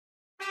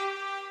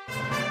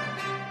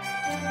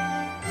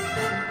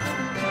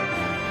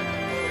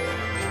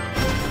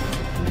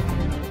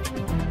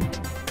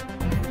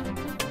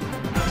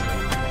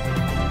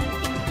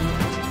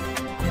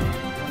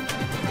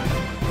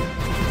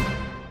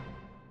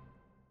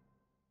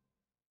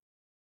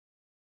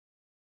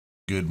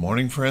Good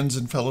morning, friends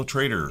and fellow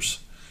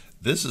traders.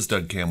 This is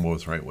Doug Campbell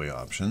with Right Way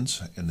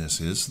Options, and this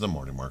is the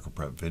morning market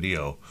prep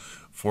video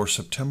for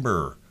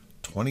September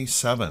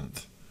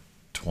 27th,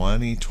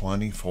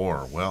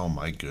 2024. Well,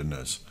 my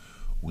goodness,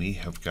 we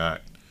have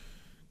got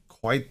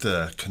quite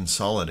the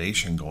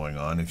consolidation going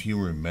on. If you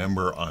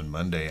remember on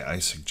Monday, I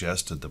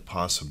suggested the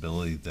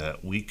possibility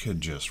that we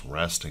could just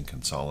rest in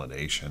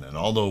consolidation. And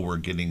although we're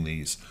getting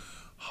these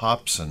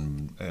hops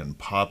and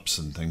pops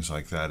and things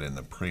like that in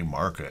the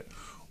pre-market,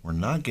 we're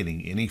not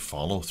getting any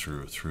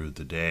follow-through through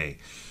the day.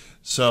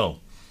 So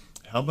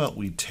how about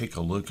we take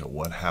a look at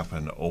what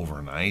happened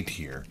overnight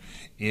here?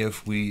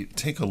 If we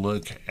take a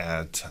look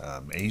at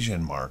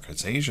Asian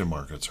markets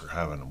are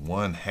having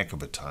one heck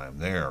of a time.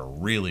 They are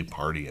really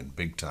partying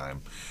big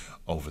time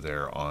over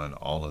there on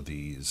all of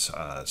these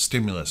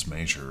stimulus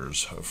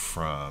measures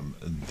from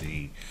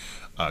the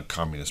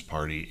Communist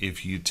Party.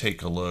 If you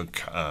take a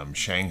look,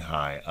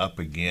 Shanghai up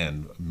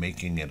again,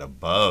 making it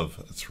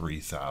above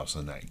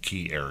 3,000, that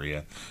key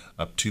area,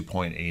 up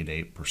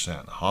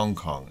 2.88%. Hong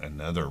Kong,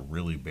 another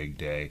really big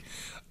day,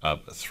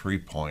 up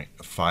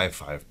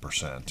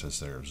 3.55% as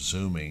they're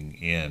zooming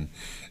in.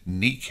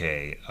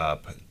 Nikkei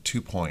up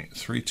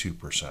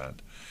 2.32%.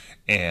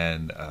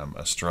 And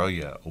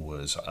Australia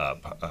was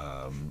up.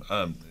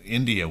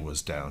 India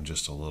was down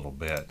just a little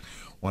bit.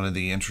 One of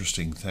the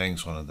interesting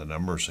things, one of the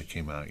numbers that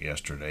came out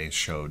yesterday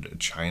showed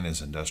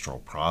China's industrial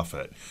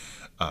profit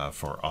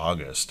for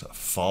August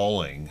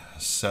falling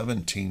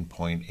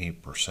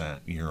 17.8%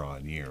 year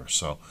on year.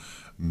 So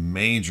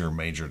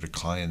major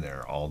decline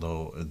there.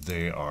 Although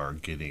they are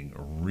getting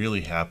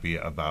really happy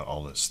about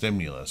all the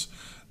stimulus,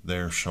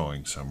 they're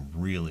showing some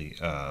really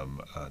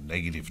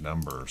negative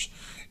numbers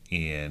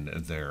in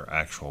their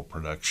actual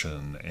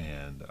production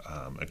and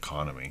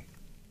economy.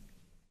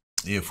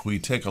 If we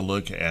take a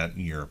look at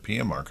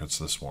European markets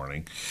this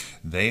morning,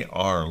 they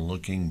are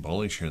looking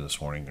bullish here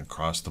this morning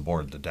across the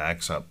board. The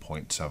DAX up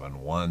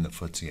 0.71, the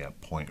FTSE up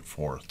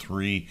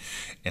 0.43,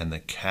 and the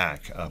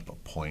CAC up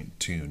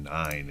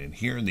 0.29. And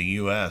here in the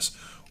U.S.,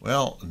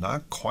 well,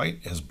 not quite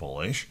as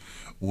bullish,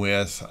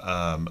 with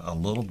a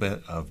little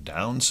bit of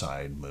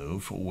downside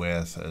move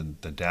with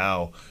the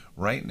Dow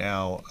right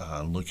now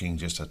looking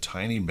just a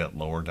tiny bit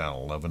lower, down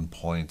 11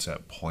 points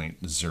at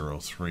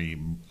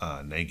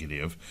 0.03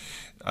 negative.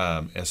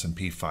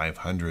 S&P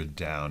 500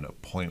 down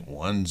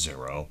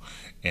 0.10,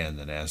 and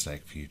the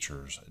NASDAQ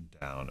futures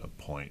down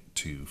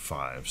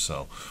 0.25.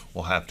 So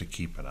we'll have to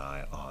keep an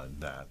eye on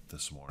that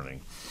this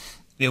morning.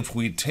 If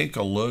we take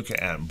a look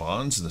at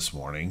bonds this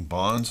morning,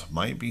 bonds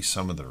might be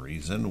some of the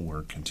reason.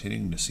 We're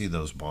continuing to see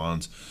those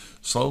bonds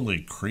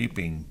slowly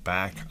creeping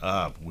back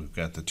up. We've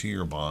got the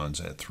 2-year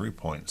bonds at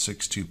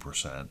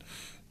 3.62%,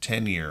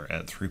 10-year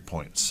at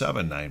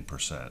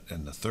 3.79%,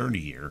 and the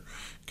 30-year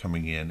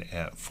coming in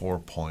at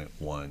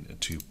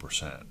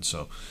 4.12%.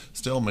 So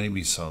still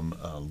maybe some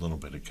a little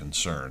bit of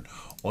concern.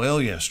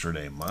 Oil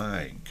yesterday,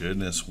 my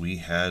goodness, we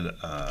had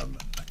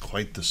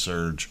quite the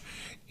surge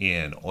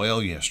in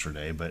oil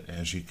yesterday, but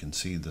as you can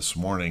see this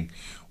morning,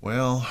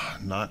 well,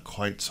 not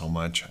quite so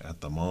much at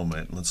the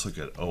moment. Let's look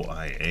at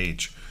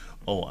OIH.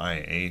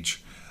 OIH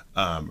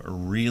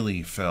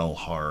really fell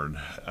hard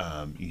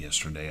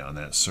yesterday on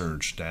that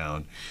surge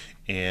down,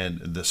 and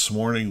this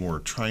morning we're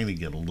trying to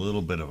get a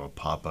little bit of a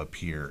pop-up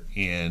here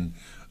in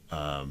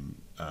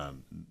XLE.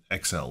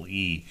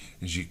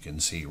 As you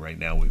can see right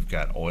now, we've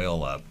got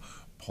oil up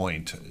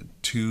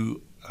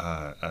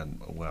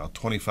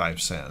 25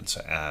 cents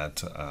at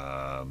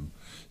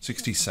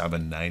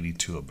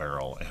 67.92 a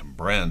barrel, and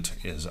Brent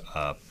is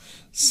up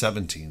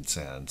 17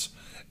 cents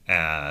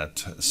at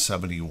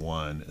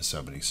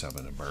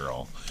 71.77 a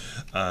barrel.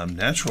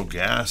 Natural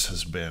gas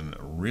has been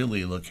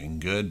really looking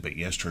good, but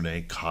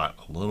yesterday caught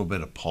a little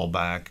bit of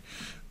pullback,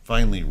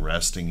 finally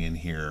resting in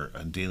here,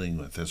 dealing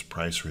with this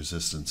price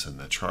resistance in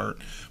the chart.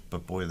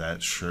 But boy,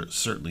 that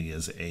certainly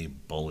is a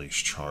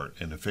bullish chart,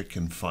 and if it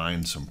can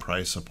find some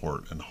price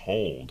support and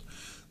hold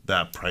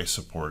that price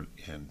support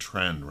and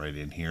trend right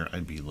in here,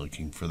 I'd be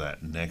looking for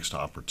that next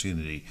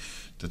opportunity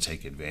to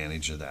take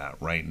advantage of that.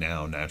 Right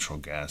now, natural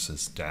gas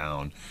is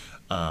down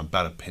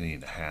about a penny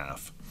and a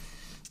half.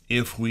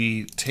 If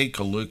we take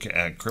a look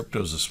at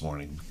cryptos this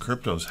morning,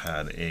 cryptos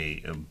had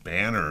a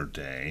banner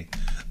day.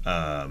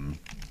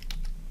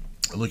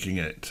 Looking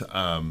at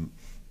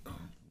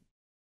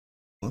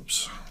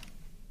whoops,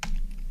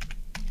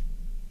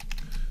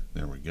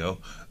 there we go.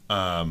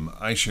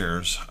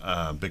 iShares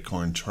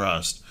Bitcoin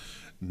Trust,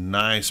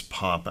 nice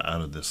pop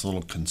out of this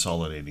little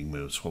consolidating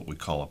move. It's what we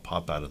call a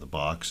pop out of the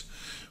box,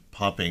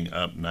 popping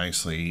up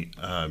nicely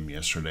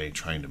yesterday,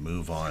 trying to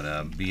move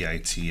on.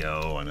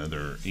 BITO,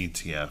 another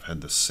ETF,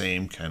 had the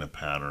same kind of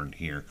pattern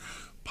here,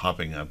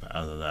 popping up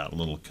out of that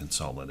little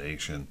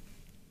consolidation.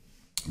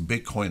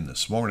 Bitcoin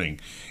this morning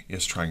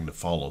is trying to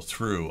follow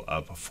through,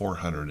 up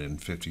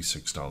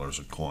 $456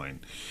 a coin.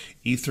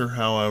 Ether,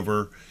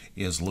 however,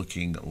 is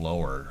looking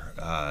lower,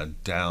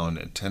 down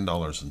at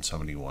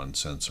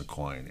 $10.71 a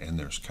coin, and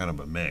there's kind of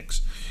a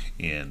mix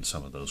in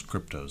some of those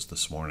cryptos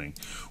this morning.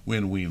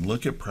 When we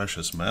look at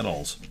precious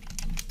metals,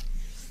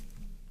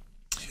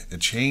 a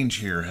change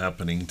here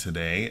happening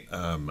today.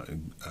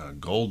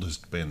 Gold has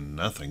been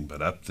nothing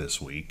but up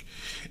this week,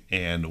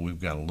 and we've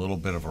got a little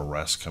bit of a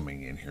rest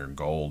coming in here.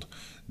 Gold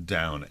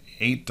down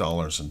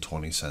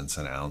 $8.20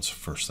 an ounce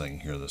first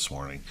thing here this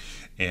morning,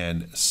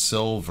 and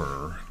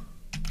silver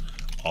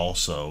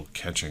also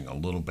catching a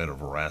little bit of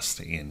a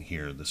rest in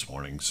here this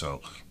morning, so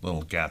a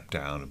little gap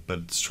down, but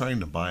it's trying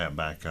to buy it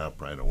back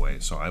up right away,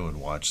 so I would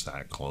watch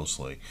that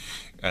closely.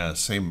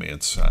 Same,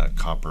 it's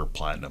copper,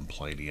 platinum,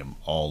 palladium,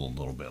 all a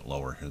little bit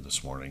lower here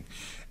this morning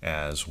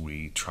as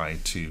we try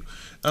to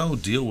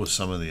deal with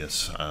some of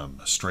this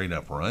straight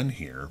up run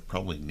here.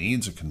 Probably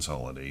needs a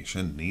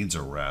consolidation, needs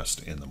a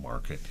rest in the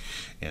market,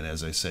 and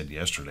as I said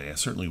yesterday, I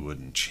certainly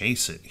wouldn't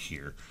chase it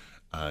here.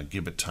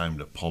 Give it time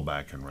to pull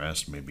back and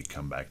rest, maybe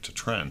come back to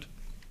trend.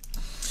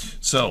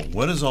 So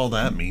what does all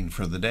that mean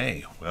for the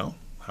day? Well,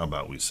 how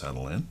about we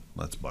settle in?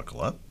 Let's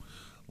buckle up.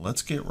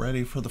 Let's get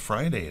ready for the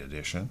Friday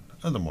edition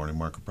of the Morning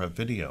Market Prep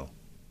video.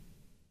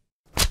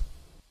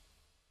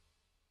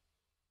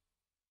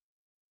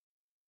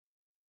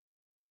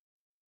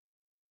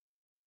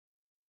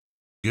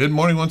 Good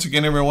morning once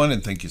again, everyone,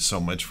 and thank you so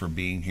much for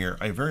being here.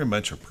 I very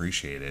much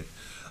appreciate it.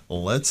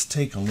 Let's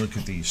take a look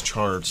at these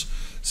charts,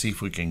 see if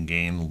we can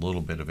gain a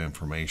little bit of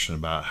information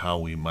about how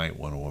we might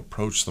want to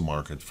approach the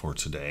market for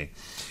today.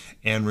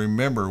 And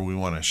remember, we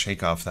want to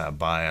shake off that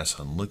bias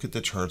and look at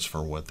the charts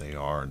for what they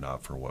are,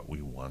 not for what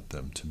we want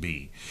them to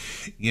be.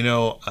 You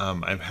know,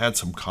 I've had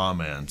some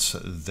comments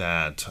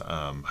that,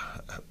 to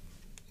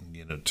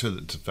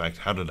the fact,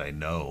 how did I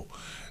know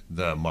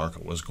the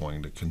market was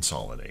going to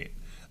consolidate?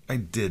 I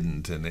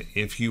didn't, and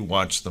if you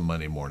watch the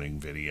Monday morning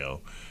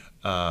video,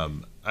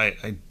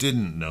 I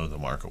didn't know the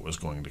market was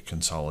going to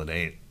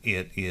consolidate.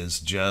 It is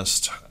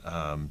just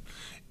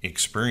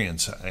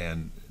experience,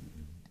 and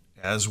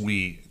as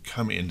we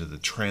come into the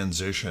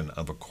transition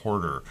of a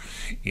quarter,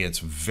 it's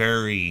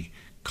very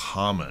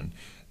common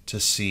to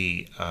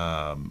see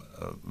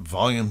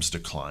volumes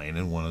decline,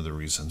 and one of the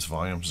reasons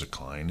volumes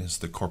decline is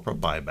the corporate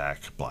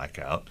buyback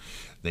blackout.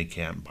 They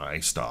can't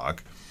buy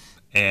stock,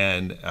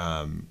 and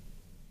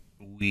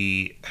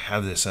we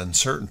have this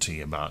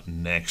uncertainty about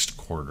next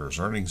quarter's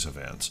earnings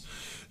events.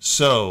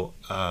 So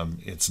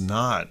it's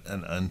not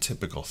an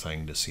untypical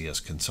thing to see us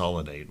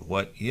consolidate.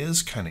 What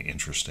is kind of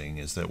interesting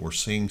is that we're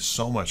seeing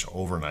so much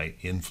overnight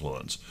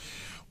influence.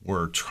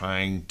 We're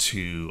trying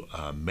to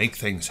make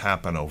things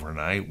happen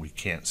overnight. We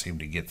can't seem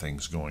to get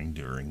things going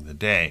during the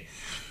day.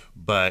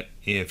 But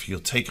if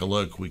you'll take a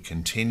look, we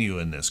continue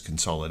in this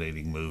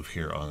consolidating move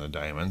here on the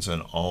diamonds,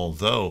 and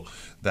although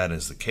that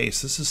is the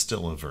case, this is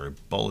still a very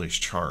bullish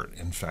chart.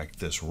 In fact,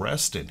 this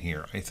rest in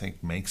here, I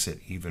think, makes it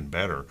even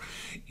better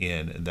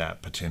in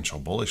that potential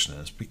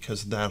bullishness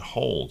because of that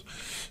hold.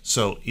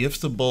 So if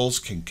the bulls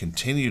can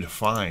continue to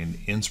find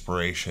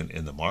inspiration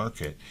in the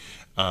market,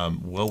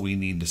 well, we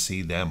need to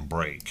see them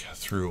break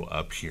through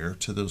up here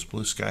to those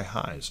blue sky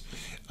highs,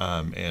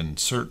 and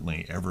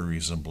certainly every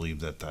reason to believe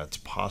that that's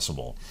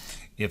possible.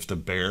 If the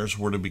bears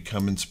were to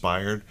become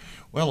inspired,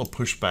 well, a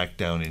push back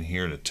down in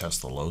here to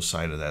test the low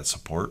side of that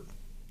support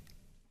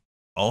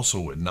also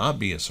would not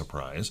be a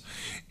surprise.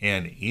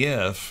 And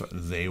if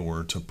they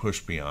were to push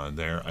beyond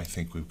there, I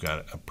think we've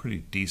got a pretty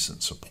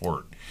decent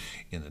support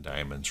in the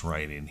diamonds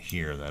right in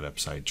here, that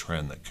upside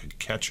trend that could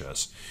catch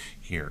us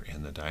here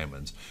in the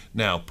diamonds.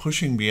 Now,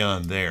 pushing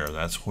beyond there,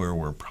 that's where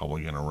we're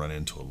probably going to run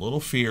into a little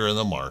fear in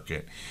the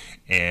market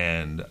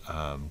and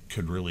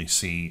could really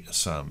see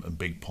some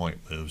big point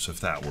moves if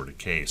that were the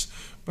case.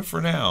 But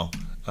for now,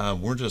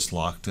 we're just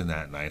locked in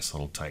that nice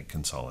little tight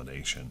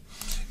consolidation.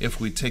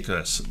 If we take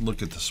a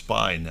look at the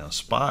SPY, now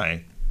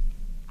SPY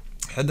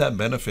had that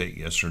benefit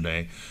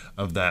yesterday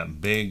of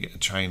that big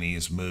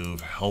Chinese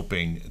move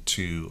helping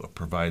to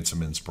provide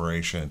some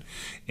inspiration,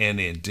 and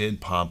it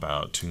did pop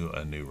out to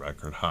a new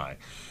record high.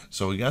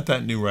 So we got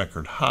that new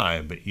record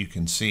high, but you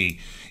can see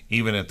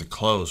even at the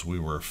close we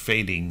were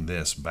fading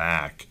this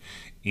back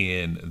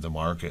in the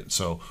market.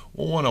 So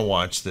we'll want to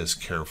watch this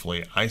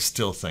carefully. I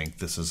still think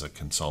this is a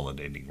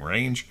consolidating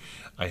range.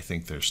 I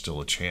think there's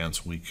still a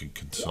chance we could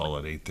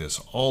consolidate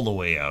this all the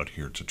way out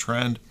here to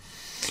trend.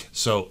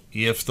 So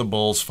if the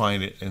bulls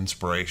find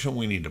inspiration,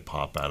 we need to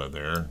pop out of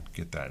there and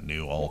get that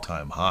new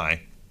all-time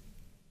high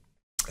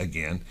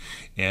again.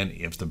 And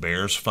if the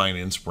bears find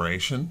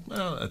inspiration,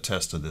 well, a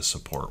test of this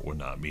support would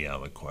not be out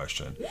of the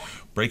question.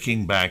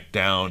 Breaking back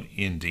down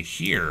into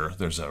here,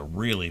 there's a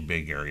really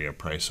big area of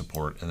price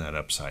support in that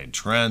upside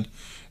trend.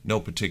 No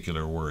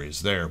particular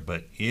worries there,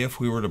 but if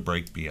we were to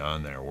break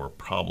beyond there, we're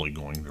probably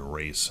going to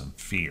raise some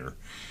fear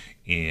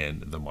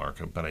in the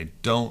market, but I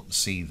don't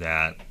see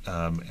that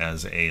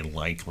as a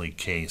likely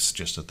case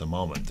just at the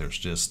moment. There's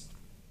just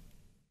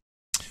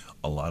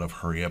a lot of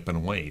hurry up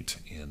and wait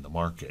in the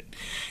market.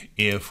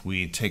 If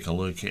we take a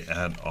look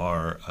at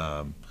our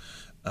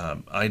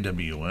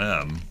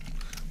IWM,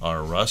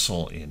 Our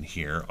Russell in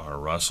here, our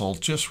Russell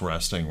just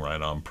resting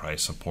right on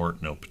price support,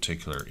 no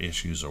particular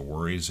issues or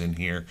worries in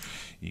here.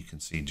 You can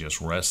see just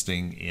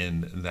resting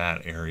in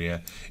that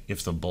area.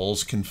 If the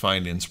bulls can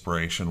find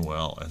inspiration,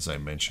 well, as I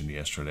mentioned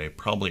yesterday,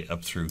 probably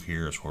up through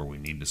here is where we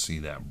need to see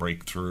that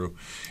breakthrough,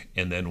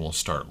 and then we'll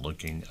start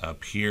looking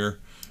up here.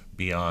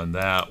 Beyond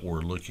that,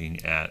 we're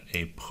looking at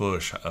a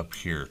push up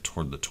here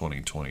toward the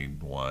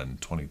 2021,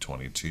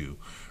 2022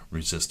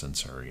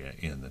 resistance area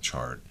in the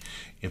chart.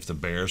 If the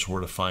bears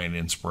were to find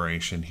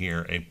inspiration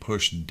here, a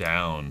push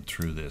down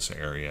through this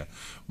area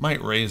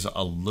might raise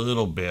a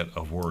little bit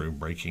of worry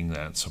breaking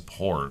that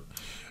support.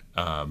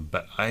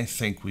 But I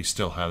think we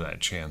still have that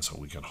chance that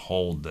we could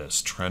hold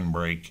this trend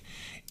break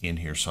in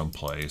here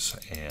someplace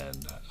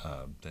and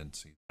then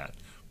see that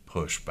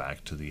push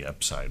back to the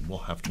upside. We'll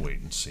have to wait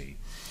and see.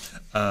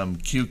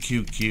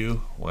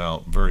 QQQ,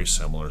 well, very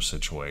similar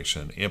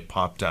situation. It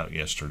popped out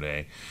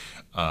yesterday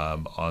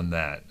on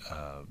that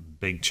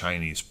big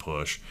Chinese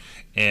push,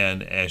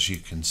 and as you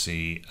can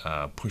see,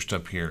 pushed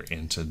up here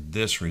into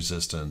this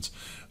resistance,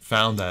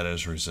 found that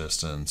as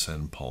resistance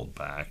and pulled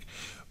back.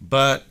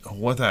 But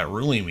what that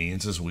really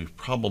means is we've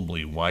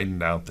probably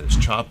widened out this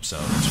chop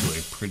zone to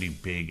a pretty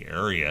big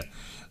area,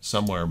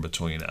 somewhere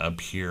between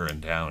up here and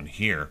down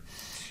here.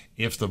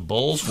 If the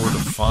bulls were to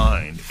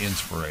find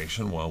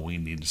inspiration, well, we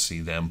need to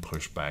see them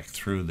push back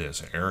through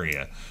this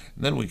area.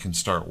 And then we can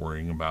start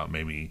worrying about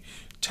maybe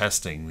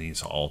testing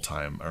these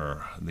all-time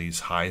or these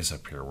highs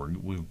up here.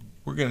 We're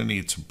going to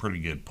need some pretty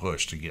good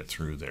push to get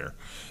through there.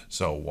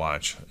 So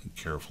watch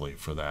carefully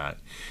for that.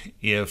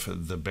 If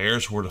the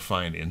bears were to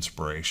find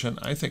inspiration,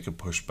 I think a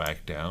push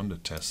back down to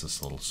test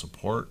this little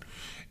support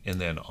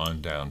and then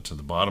on down to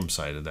the bottom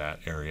side of that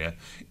area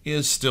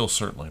is still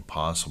certainly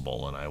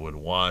possible. And I would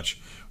watch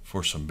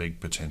for some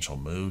big potential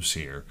moves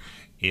here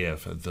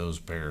if those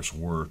bears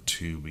were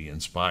to be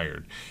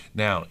inspired.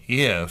 Now,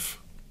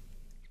 if,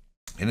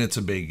 and it's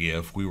a big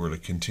if, we were to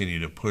continue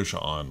to push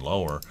on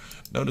lower,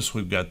 notice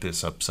we've got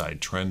this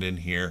upside trend in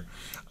here.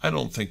 I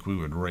don't think we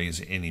would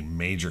raise any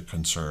major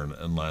concern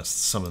unless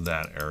some of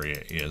that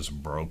area is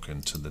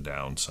broken to the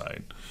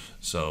downside.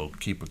 So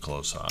keep a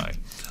close eye.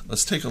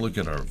 Let's take a look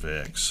at our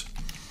VIX.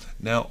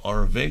 Now,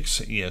 our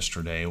VIX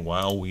yesterday,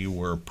 while we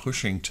were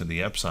pushing to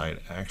the upside,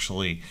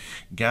 actually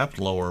gapped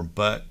lower,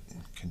 but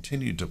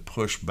continued to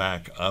push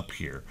back up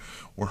here.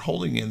 We're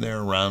holding in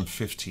there around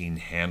 15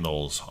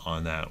 handles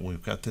on that.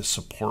 We've got this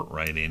support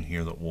right in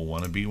here that we'll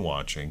want to be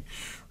watching.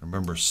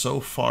 Remember, so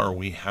far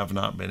we have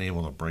not been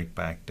able to break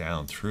back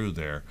down through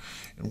there,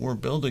 and we're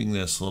building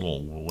this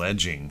little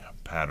wedging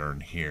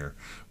pattern here,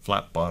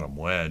 flat bottom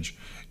wedge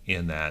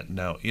in that.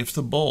 Now, if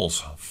the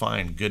bulls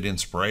find good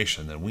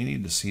inspiration, then we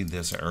need to see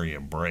this area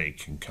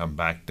break and come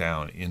back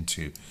down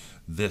into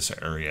this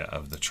area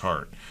of the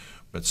chart.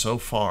 But so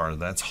far,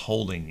 that's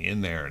holding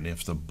in there. And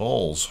if the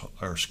bulls,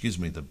 or excuse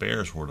me, the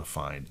bears were to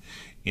find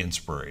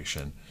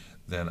inspiration,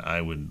 then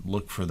I would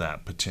look for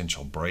that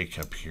potential break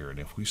up here. And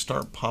if we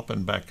start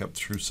popping back up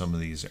through some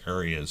of these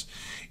areas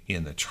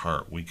in the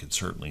chart, we could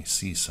certainly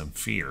see some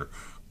fear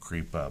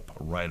creep up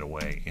right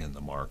away in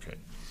the market.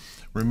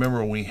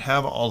 Remember, we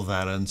have all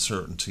that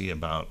uncertainty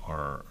about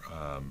our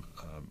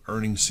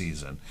earnings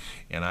season,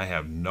 and I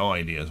have no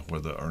idea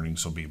whether the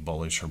earnings will be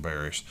bullish or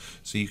bearish.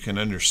 So you can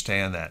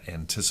understand that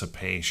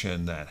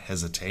anticipation, that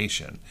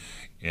hesitation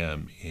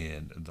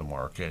in the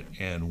market,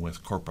 and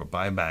with corporate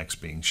buybacks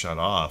being shut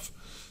off,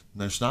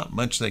 there's not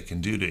much they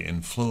can do to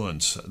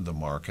influence the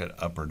market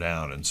up or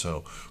down, and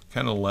so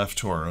kind of left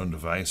to our own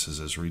devices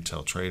as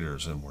retail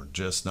traders, and we're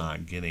just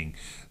not getting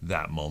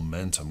that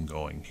momentum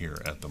going here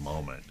at the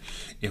moment.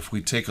 If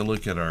we take a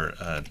look at our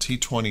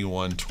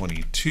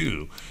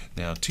T2122,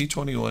 now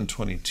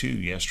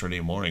T2122 yesterday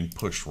morning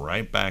pushed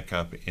right back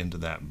up into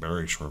that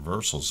bearish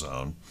reversal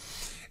zone,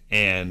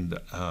 and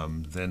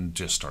then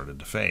just started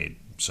to fade.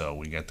 So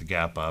we got the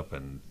gap up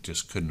and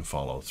just couldn't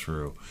follow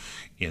through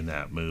in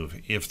that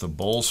move. If the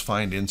bulls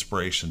find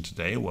inspiration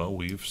today, well,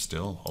 we've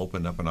still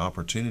opened up an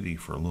opportunity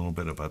for a little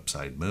bit of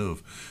upside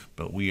move,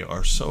 but we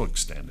are so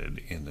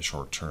extended in the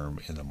short term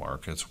in the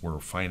markets.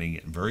 We're finding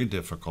it very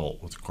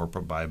difficult with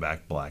corporate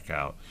buyback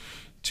blackout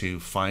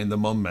to find the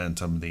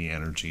momentum, the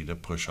energy to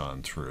push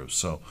on through.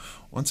 So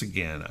once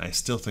again, I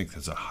still think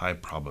there's a high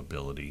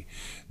probability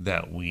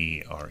that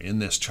we are in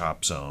this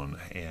chop zone,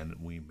 and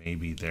we may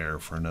be there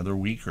for another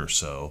week or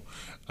so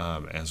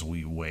as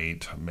we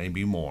wait,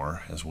 maybe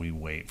more, as we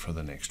wait for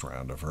the next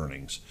round of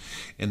earnings.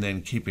 And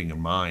then keeping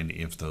in mind,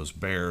 if those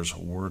bears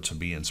were to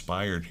be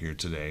inspired here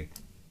today,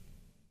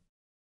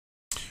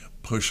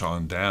 push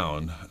on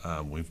down,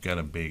 we've got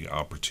a big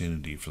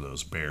opportunity for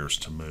those bears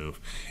to move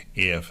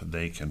if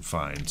they can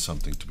find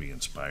something to be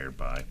inspired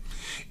by.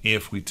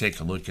 If we take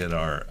a look at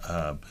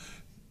our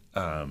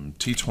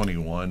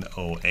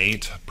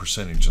T2108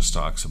 percentage of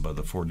stocks above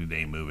the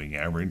 40-day moving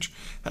average,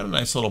 had a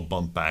nice little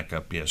bump back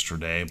up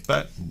yesterday,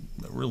 but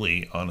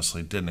really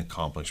honestly didn't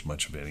accomplish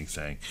much of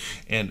anything.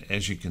 And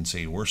as you can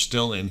see, we're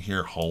still in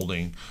here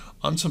holding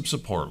on some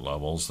support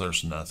levels.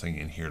 There's nothing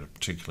in here to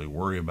particularly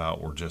worry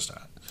about. We're just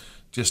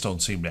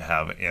don't seem to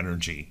have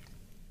energy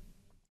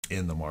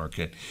in the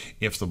market.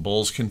 If the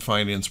bulls can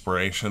find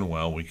inspiration,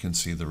 well, we can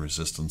see the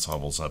resistance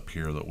levels up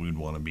here that we'd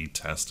want to be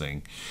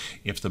testing.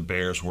 If the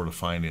bears were to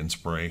find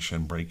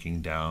inspiration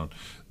breaking down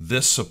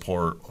this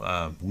support,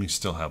 we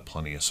still have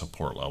plenty of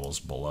support levels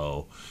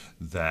below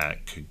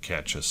that could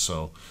catch us.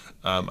 So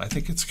I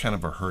think it's kind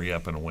of a hurry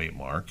up and wait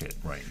market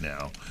right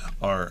now.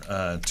 Our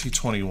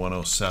T20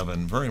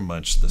 107, very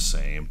much the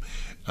same.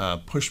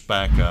 Pushed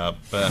back up,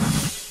 but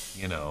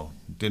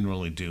didn't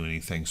really do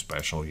anything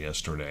special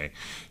yesterday.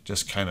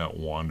 Just kind of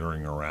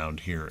wandering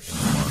around here in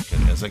the market.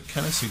 As I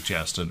kind of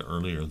suggested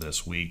earlier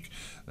this week,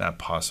 that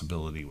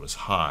possibility was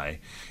high,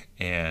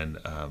 and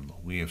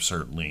we have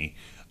certainly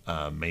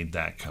made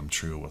that come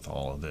true with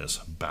all of this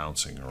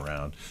bouncing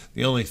around.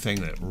 The only thing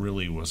that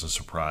really was a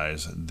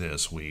surprise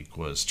this week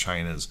was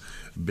China's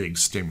big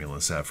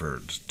stimulus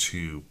effort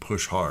to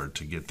push hard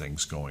to get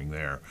things going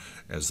there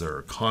as their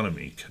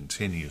economy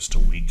continues to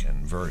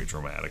weaken very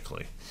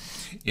dramatically.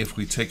 If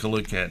we take a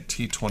look at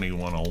T20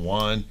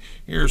 101,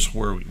 here's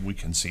where we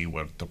can see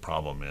what the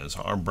problem is.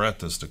 Our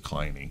breadth is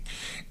declining,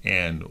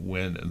 and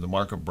when the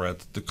market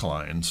breadth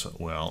declines,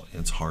 well,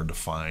 it's hard to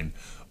find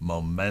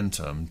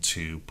momentum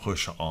to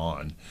push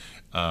on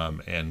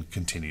and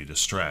continue to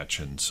stretch.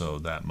 And so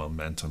that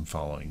momentum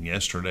following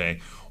yesterday,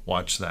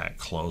 watch that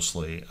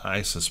closely.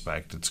 I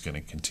suspect it's going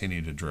to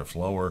continue to drift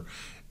lower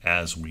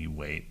as we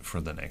wait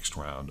for the next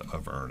round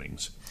of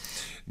earnings.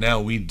 Now,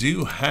 we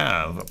do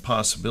have a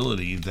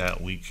possibility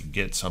that we could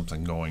get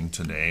something going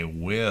today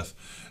with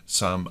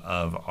some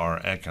of our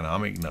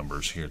economic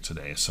numbers here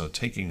today. So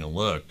taking a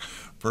look,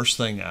 first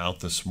thing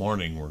out this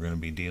morning, we're going to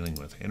be dealing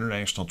with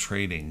international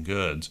trading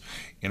goods.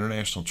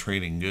 International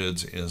trading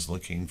goods is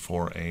looking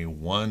for a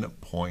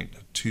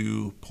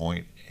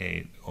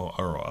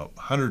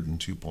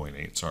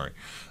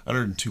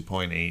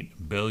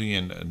 102.8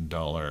 billion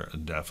dollar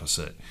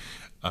deficit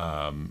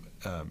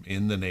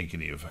in the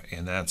negative,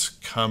 and that's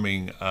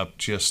coming up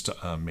just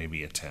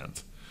maybe a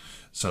tenth.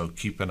 So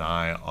keep an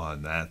eye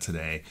on that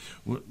today.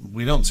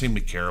 We don't seem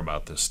to care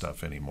about this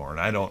stuff anymore, and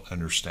I don't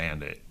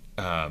understand it.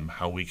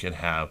 How we can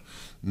have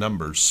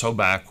numbers so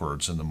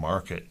backwards in the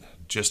market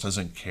just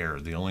doesn't care.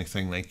 The only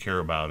thing they care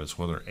about is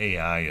whether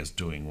AI is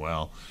doing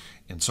well,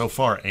 and so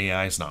far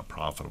AI is not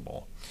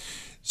profitable.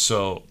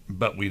 So,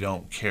 but we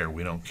don't care.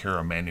 We don't care.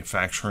 Our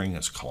manufacturing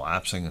is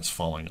collapsing. It's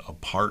falling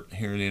apart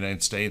here in the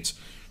United States.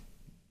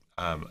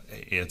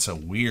 It's a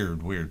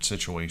weird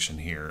situation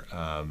here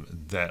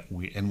that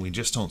we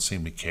just don't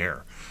seem to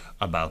care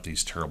about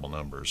these terrible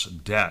numbers.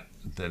 Debt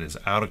that is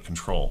out of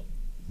control.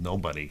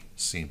 Nobody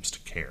seems to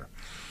care.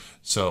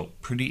 So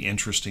pretty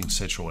interesting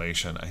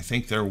situation. I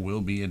think there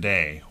will be a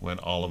day when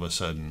all of a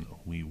sudden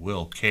we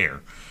will care.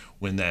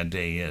 When that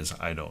day is,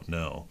 I don't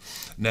know.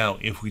 Now,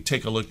 if we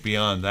take a look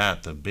beyond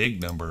that, the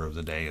big number of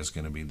the day is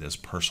going to be this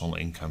personal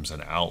incomes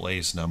and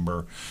outlays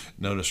number.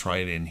 Notice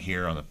right in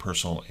here on the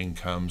personal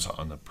incomes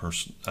on the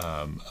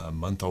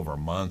month over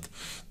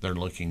month, they're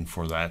looking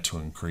for that to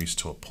increase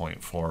to a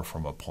 0.4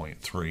 from a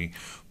 0.3.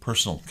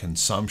 Personal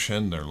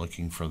consumption, they're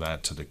looking for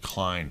that to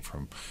decline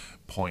from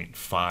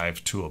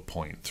 0.5 to a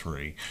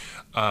 0.3.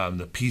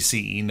 The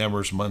PCE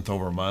numbers month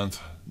over month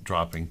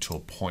dropping to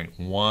a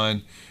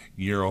 0.1.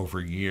 Year over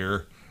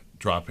year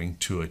dropping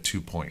to a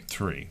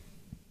 2.3.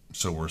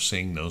 So we're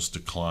seeing those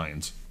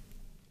declines.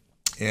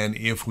 And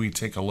if we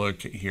take a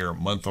look here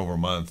month over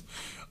month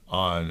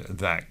on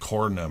that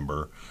core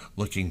number,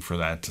 looking for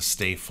that to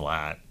stay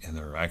flat, and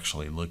they're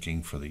actually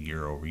looking for the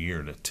year over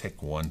year to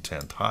tick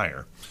 1/10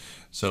 higher.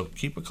 So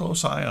keep a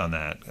close eye on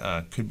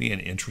that. Could be an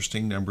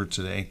interesting number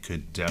today.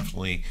 Could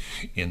definitely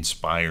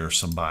inspire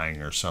some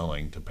buying or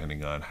selling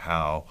depending on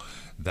how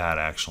that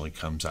actually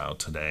comes out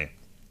today.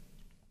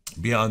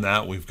 Beyond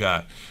that, we've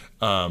got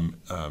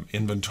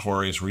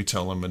inventories,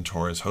 retail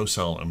inventories,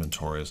 wholesale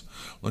inventories.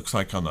 Looks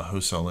like on the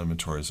wholesale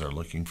inventories, they're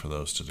looking for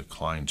those to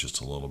decline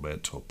just a little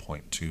bit to a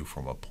 0.2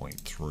 from a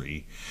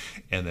 0.3.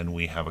 And then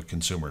we have a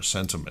consumer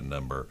sentiment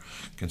number.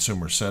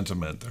 Consumer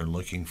sentiment, they're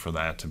looking for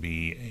that to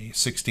be a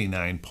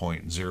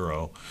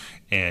 69.0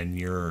 and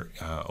year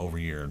over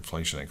year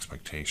inflation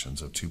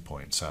expectations of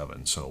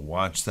 2.7. So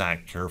watch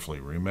that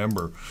carefully.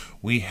 Remember,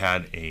 we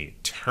had a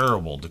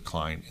terrible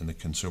decline in the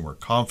consumer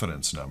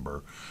confidence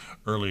number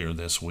earlier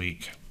this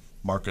week.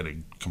 Market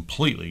had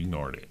completely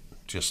ignored it,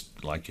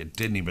 just like it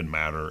didn't even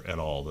matter at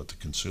all that the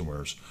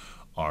consumers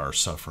are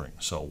suffering.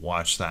 So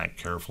watch that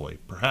carefully.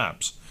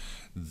 Perhaps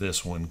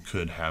this one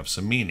could have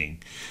some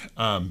meaning.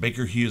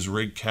 Baker Hughes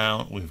rig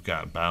count, we've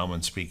got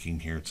Bauman speaking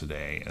here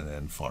today, and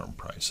then farm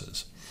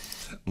prices.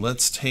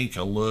 Let's take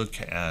a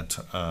look at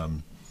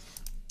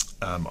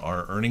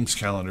our earnings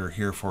calendar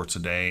here for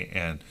today,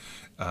 and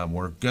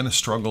we're going to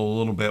struggle a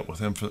little bit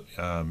with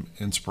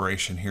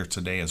inspiration here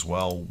today as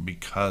well.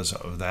 Because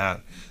of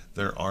that,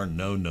 there are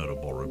no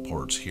notable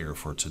reports here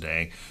for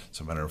today.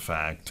 As a matter of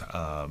fact,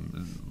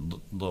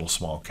 little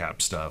small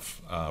cap stuff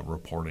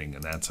reporting,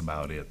 and that's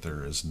about it.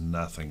 There is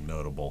nothing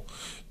notable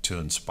to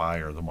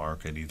inspire the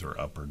market either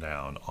up or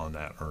down on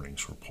that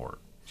earnings report.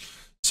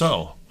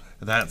 So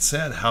That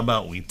said, how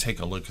about we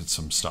take a look at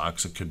some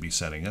stocks that could be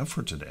setting up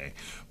for today?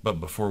 But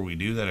before we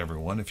do that,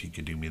 everyone, if you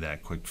could do me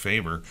that quick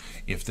favor,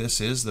 if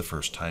this is the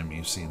first time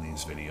you've seen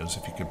these videos,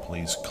 if you could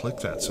please click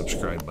that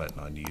subscribe button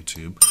on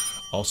YouTube.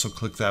 Also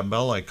click that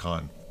bell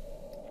icon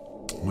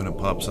when it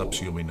pops up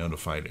so you'll be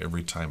notified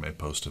every time I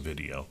post a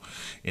video.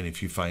 And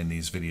if you find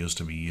these videos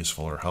to be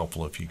useful or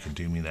helpful, if you could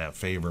do me that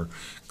favor,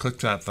 click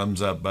that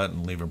thumbs up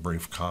button, leave a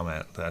brief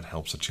comment. That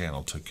helps the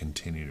channel to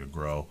continue to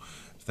grow.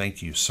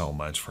 Thank you so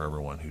much for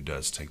everyone who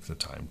does take the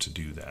time to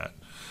do that.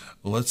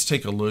 Let's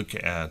take a look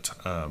at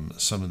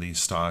some of these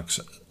stocks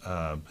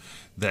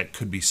that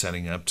could be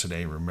setting up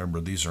today. Remember,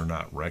 these are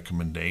not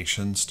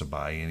recommendations to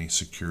buy any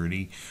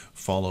security.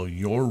 Follow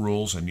your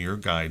rules and your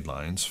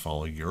guidelines,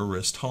 follow your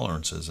risk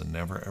tolerances, and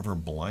never ever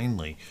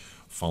blindly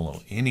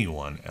follow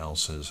anyone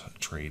else's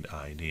trade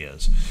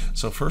ideas.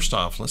 So first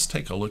off, let's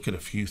take a look at a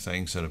few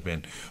things that have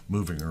been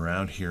moving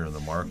around here in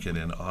the market.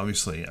 And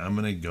obviously, I'm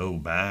going to go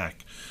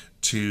back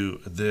to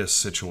this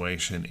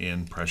situation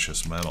in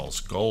precious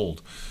metals,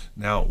 gold.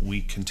 Now, we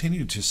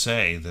continue to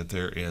say that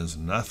there is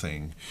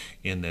nothing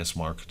in this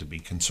market to be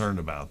concerned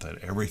about,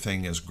 that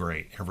everything is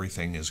great,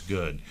 everything is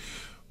good.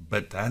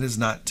 But that is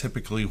not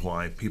typically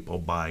why people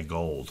buy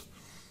gold.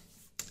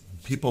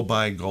 People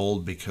buy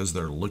gold because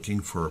they're looking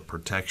for a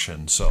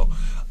protection. So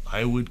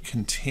I would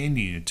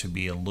continue to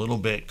be a little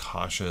bit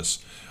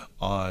cautious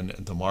on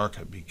the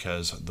market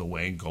because the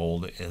way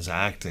gold is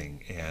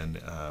acting.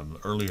 And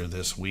earlier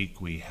this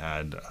week we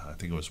had, I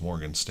think it was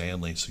Morgan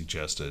Stanley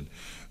suggested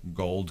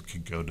gold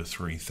could go to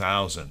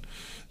 3,000.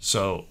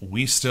 So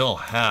we still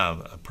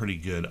have a pretty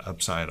good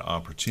upside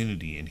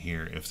opportunity in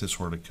here if this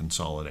were to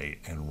consolidate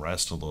and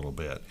rest a little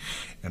bit.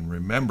 And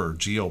remember,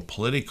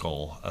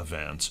 geopolitical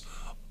events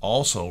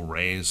also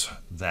raise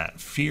that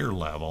fear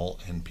level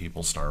and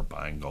people start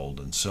buying gold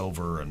and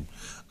silver and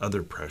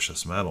other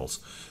precious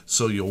metals.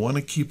 So you'll want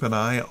to keep an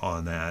eye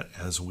on that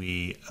as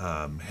we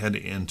head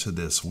into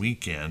this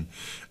weekend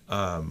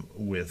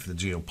with the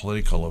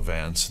geopolitical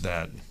events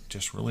that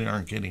just really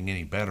aren't getting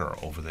any better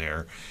over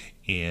there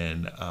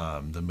in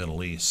the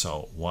Middle East.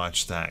 So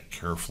watch that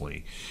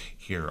carefully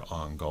here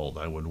on gold.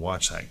 I would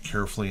watch that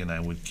carefully, and I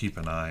would keep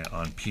an eye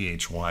on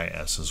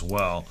PHYS as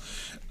well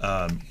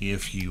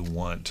if you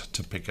want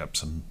to pick up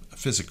some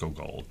physical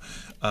gold.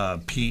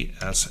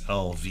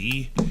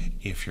 PSLV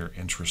if you're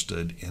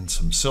interested in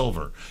some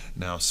silver.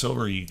 Now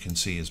silver, you can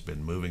see, has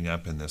been moving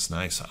up in this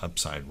nice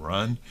upside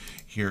run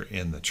here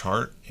in the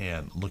chart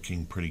and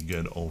looking pretty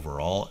good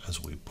overall.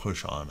 As we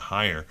push on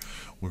higher,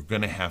 we're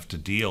going to have to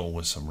deal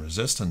with some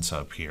resistance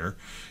up here,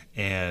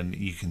 and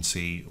you can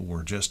see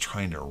we're just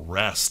trying to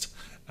rest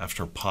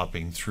after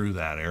popping through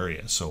that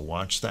area. So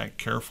watch that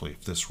carefully.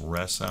 If this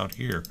rests out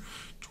here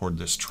toward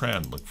this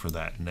trend, look for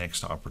that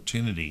next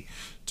opportunity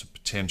to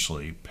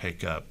potentially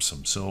pick up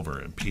some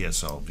silver in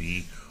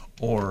PSLV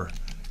or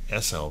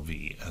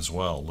SLV as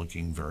well,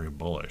 looking very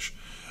bullish.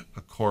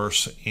 Of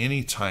course,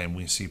 anytime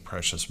we see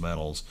precious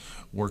metals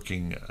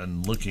working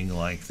and looking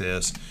like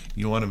this,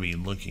 you want to be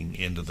looking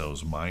into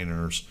those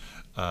miners.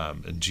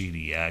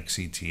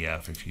 GDX,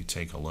 ETF, if you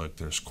take a look,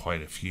 there's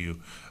quite a few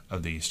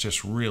of these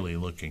just really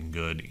looking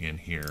good in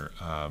here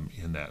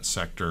in that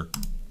sector.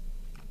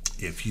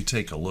 If you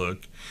take a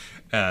look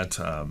at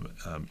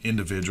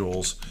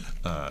individuals,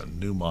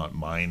 Newmont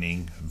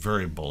Mining,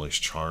 very bullish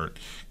chart,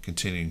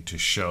 continuing to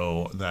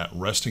show that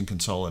resting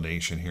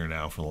consolidation here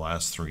now for the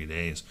last 3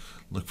 days.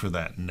 Look for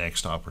that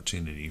next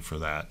opportunity for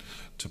that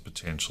to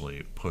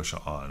potentially push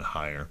on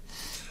higher.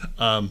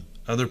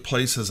 Other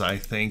places I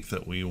think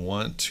that we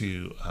want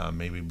to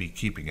maybe be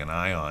keeping an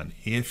eye on,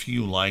 if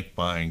you like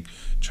buying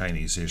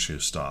Chinese issue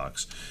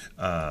stocks,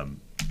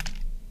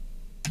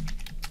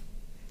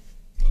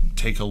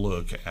 take a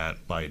look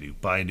at Baidu.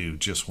 Baidu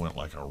just went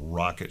like a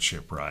rocket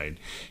ship ride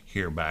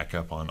here, back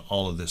up on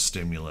all of this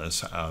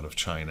stimulus out of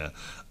China.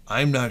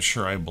 I'm not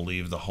sure I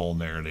believe the whole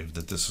narrative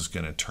that this is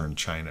going to turn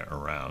China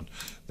around.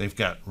 They've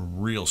got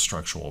real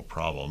structural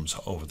problems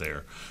over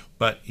there.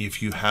 But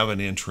if you have an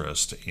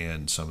interest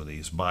in some of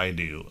these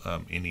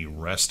Baidu, any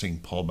resting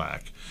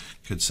pullback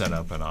could set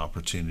up an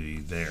opportunity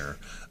there.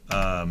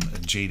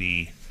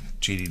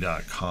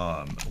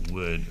 JD.com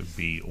would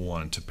be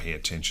one to pay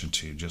attention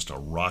to. Just a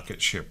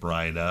rocket ship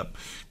ride up,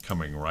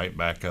 coming right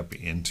back up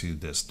into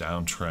this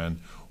downtrend.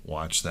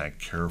 Watch that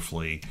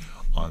carefully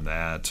on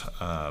that.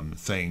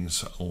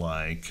 Things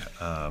like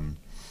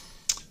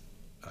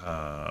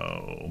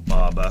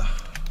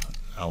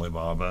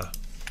Alibaba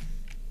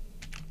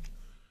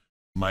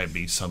might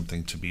be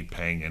something to be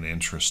paying an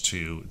interest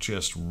to,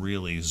 just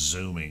really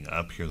zooming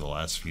up here the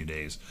last few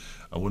days.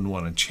 I wouldn't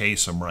want to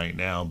chase them right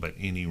now, but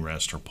any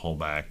rest or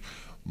pullback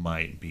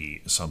might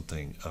be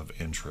something of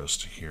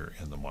interest here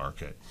in the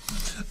market.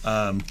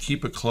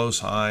 Keep a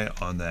close eye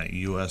on that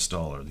US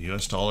dollar. The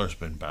US dollar has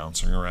been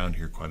bouncing around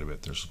here quite a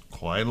bit. There's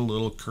quite a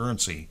little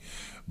currency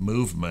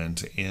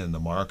movement in the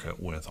market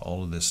with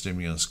all of this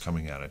stimulus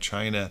coming out of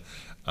China,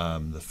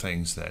 the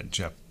things that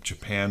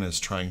Japan is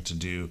trying to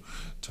do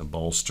to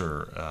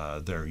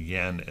bolster their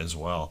yen as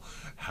well,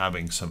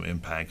 having some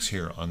impacts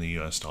here on the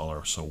US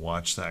dollar. So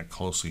watch that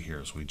closely here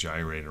as we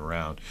gyrate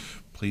around.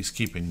 Please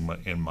keep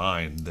in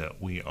mind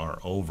that we are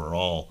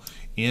overall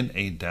in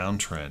a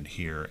downtrend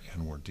here,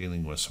 and we're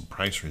dealing with some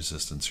price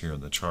resistance here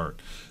in the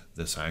chart.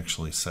 This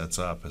actually sets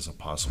up as a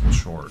possible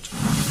short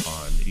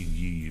on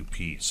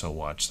UUP, so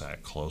watch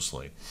that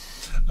closely.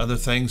 Other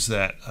things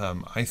that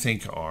I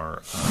think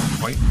are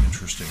quite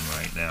interesting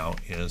right now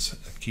is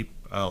keep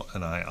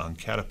an eye on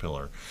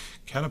Caterpillar.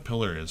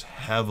 Caterpillar is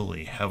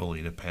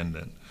heavily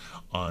dependent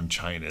on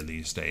China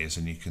these days,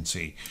 and you can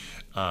see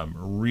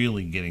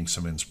really getting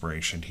some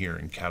inspiration here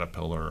in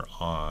Caterpillar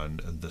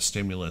on the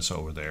stimulus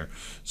over there.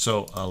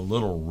 So a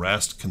little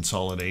rest,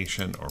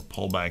 consolidation, or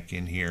pullback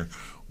in here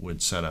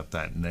would set up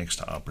that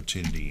next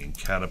opportunity in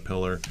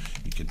Caterpillar.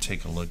 You could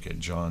take a look at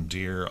John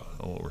Deere.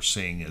 What we're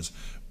seeing is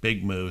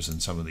big moves in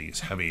some of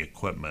these heavy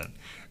equipment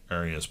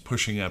areas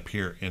pushing up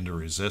here into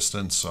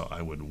resistance, so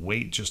I would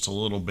wait just a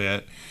little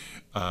bit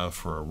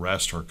for a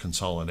rest or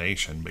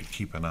consolidation, but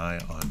keep an eye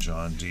on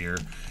John Deere.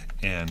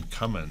 And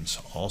Cummins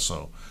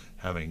also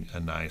having a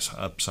nice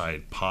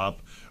upside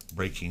pop,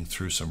 breaking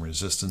through some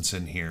resistance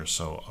in here,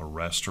 so a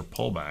rest or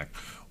pullback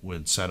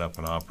would set up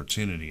an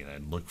opportunity, and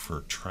I'd look for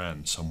a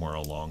trend somewhere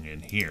along in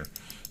here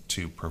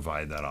to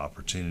provide that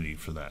opportunity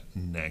for that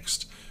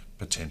next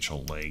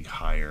potential leg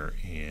higher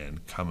in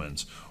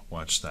Cummins.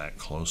 Watch that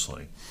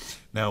closely.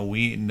 Now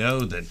we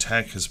know that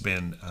tech has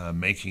been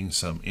making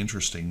some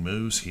interesting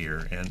moves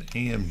here, and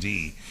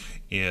AMD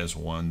is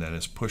one that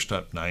is pushed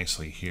up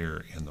nicely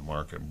here in the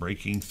market,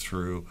 breaking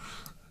through.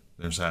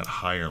 There's that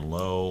higher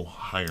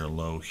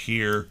low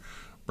here,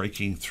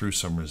 breaking through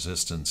some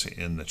resistance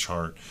in the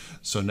chart.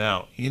 So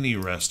now any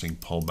resting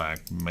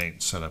pullback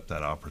might set up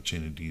that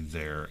opportunity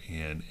there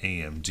in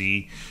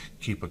AMD.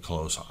 Keep a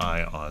close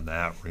eye on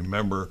that.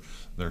 Remember,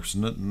 there's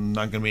not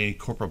going to be any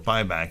corporate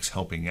buybacks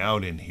helping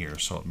out in here,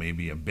 so it may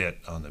be a bit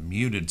on the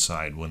muted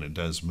side when it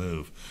does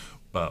move.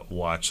 But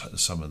watch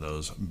some of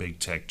those big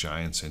tech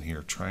giants in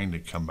here trying to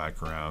come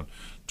back around,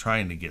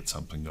 trying to get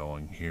something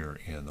going here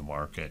in the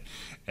market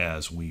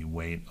as we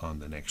wait on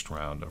the next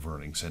round of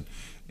earnings.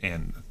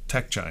 And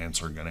tech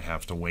giants are going to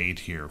have to wait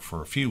here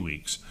for a few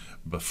weeks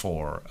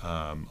before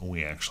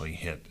we actually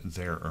hit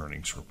their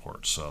earnings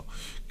report. So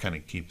kind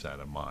of keep that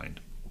in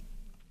mind.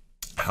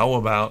 How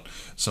about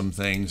some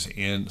things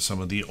in some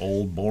of the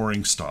old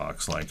boring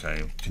stocks, like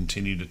I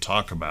continue to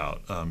talk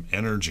about,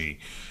 energy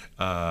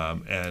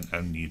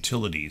and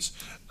utilities.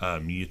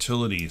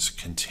 Utilities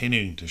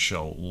continuing to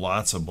show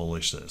lots of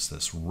bullishness.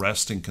 This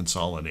resting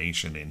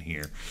consolidation in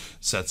here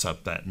sets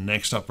up that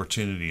next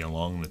opportunity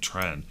along the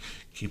trend.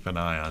 Keep an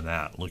eye on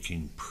that.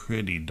 Looking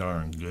pretty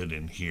darn good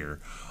in here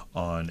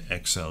on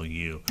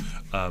XLU.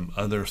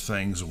 Other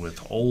things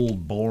with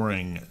old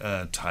boring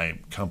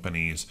type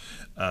companies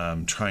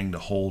trying to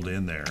hold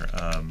in there.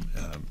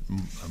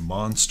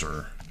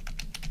 Monster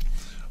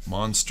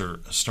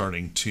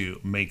starting to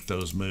make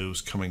those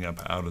moves, coming up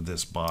out of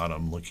this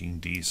bottom, looking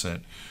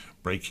decent,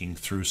 breaking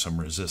through some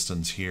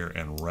resistance here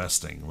and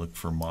resting. Look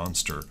for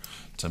Monster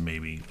to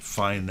maybe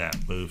find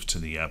that move to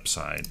the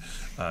upside.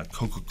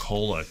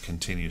 Coca-Cola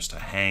continues to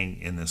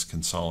hang in this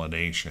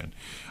consolidation.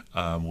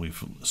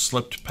 We've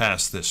slipped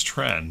past this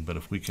trend, but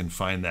if we can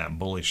find that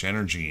bullish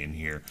energy in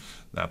here,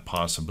 that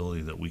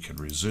possibility that we could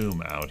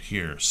resume out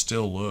here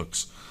still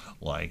looks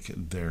like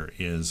there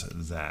is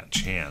that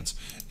chance.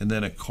 And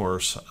then of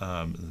course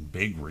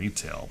big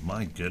retail,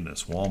 my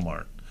goodness,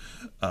 Walmart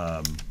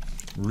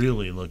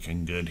really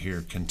looking good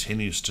here,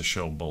 continues to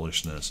show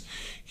bullishness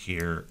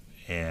here,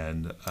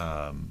 and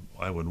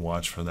I would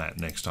watch for that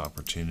next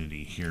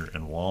opportunity here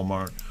in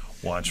Walmart.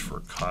 Watch for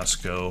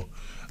Costco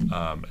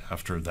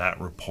after that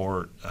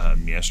report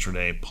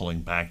yesterday, pulling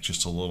back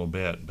just a little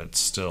bit, but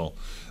still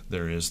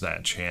there is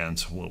that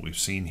chance. What we've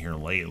seen here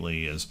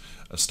lately is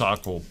a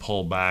stock will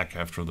pull back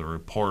after the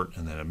report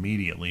and then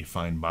immediately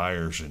find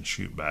buyers and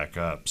shoot back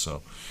up.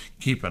 So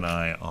keep an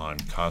eye on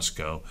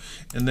Costco.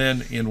 And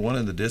then in one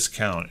of the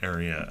discount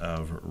area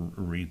of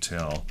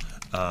retail,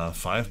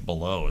 Five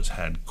Below has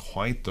had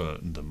quite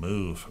the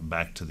move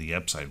back to the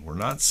upside. We're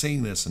not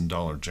seeing this in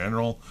Dollar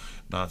General,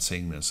 not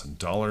seeing this in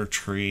Dollar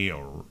Tree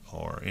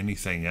or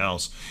anything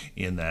else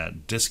in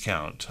that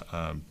discount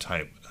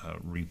type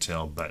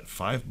retail, but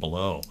Five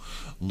Below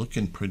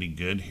looking pretty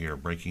good here,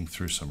 breaking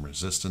through some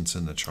resistance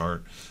in the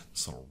chart.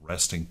 This little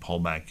resting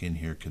pullback in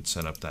here could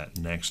set up that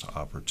next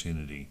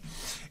opportunity.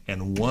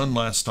 And one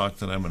last stock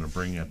that I'm going to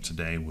bring up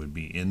today would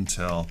be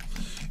Intel.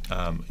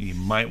 You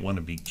might want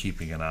to be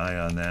keeping an eye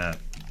on that.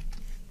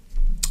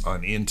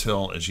 On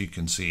Intel, as you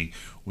can see,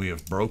 we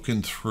have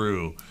broken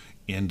through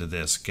into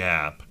this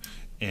gap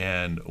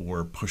and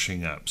we're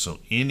pushing up. So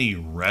any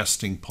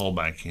resting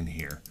pullback in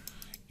here,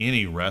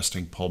 any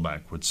resting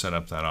pullback would set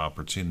up that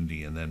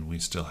opportunity, and then we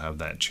still have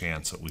that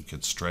chance that we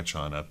could stretch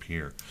on up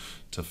here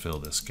to fill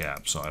this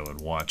gap. So I would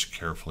watch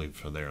carefully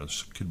for there. There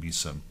could be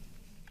some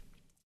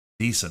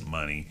decent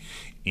money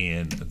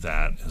in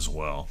that as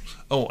well.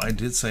 Oh, I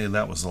did say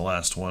that was the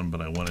last one, but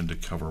I wanted to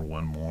cover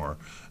one more.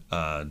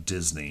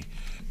 Disney.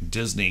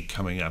 Disney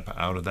coming up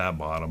out of that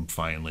bottom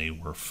finally.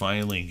 We're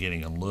finally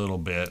getting a little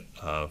bit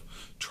of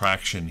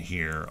traction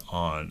here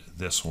on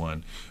this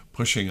one,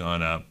 pushing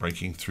on up,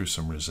 breaking through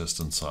some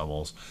resistance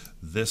levels.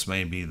 This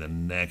may be the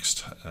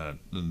next,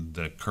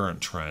 the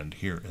current trend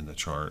here in the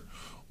chart.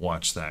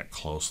 Watch that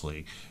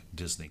closely.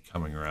 Disney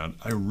coming around.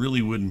 I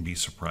really wouldn't be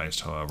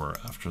surprised, however,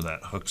 after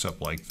that hooks up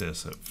like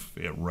this, if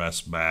it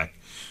rests back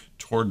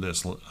toward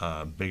this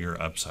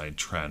bigger upside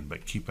trend,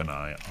 but keep an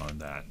eye on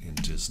that in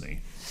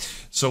Disney.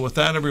 So with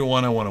that,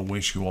 everyone, I want to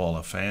wish you all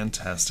a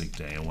fantastic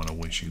day. I want to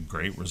wish you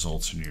great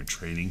results in your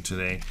trading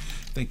today.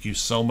 Thank you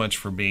so much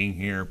for being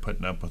here,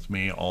 putting up with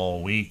me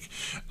all week.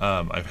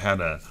 I've had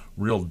a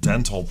real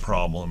dental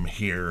problem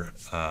here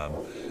and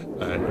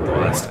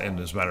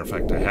as a matter of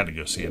fact, I had to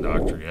go see a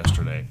doctor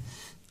yesterday.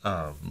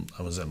 I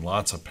was in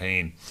lots of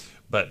pain,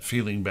 but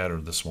feeling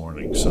better this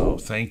morning. So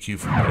thank you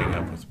for putting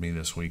up with me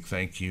this week.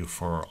 Thank you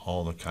for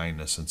all the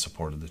kindness and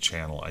support of the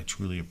channel. I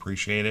truly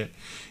appreciate it,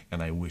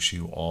 and I wish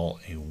you all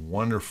a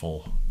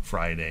wonderful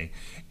Friday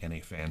and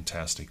a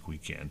fantastic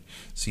weekend.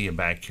 See you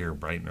back here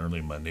bright and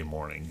early Monday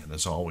morning. And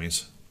as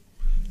always,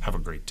 have a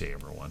great day,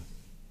 everyone.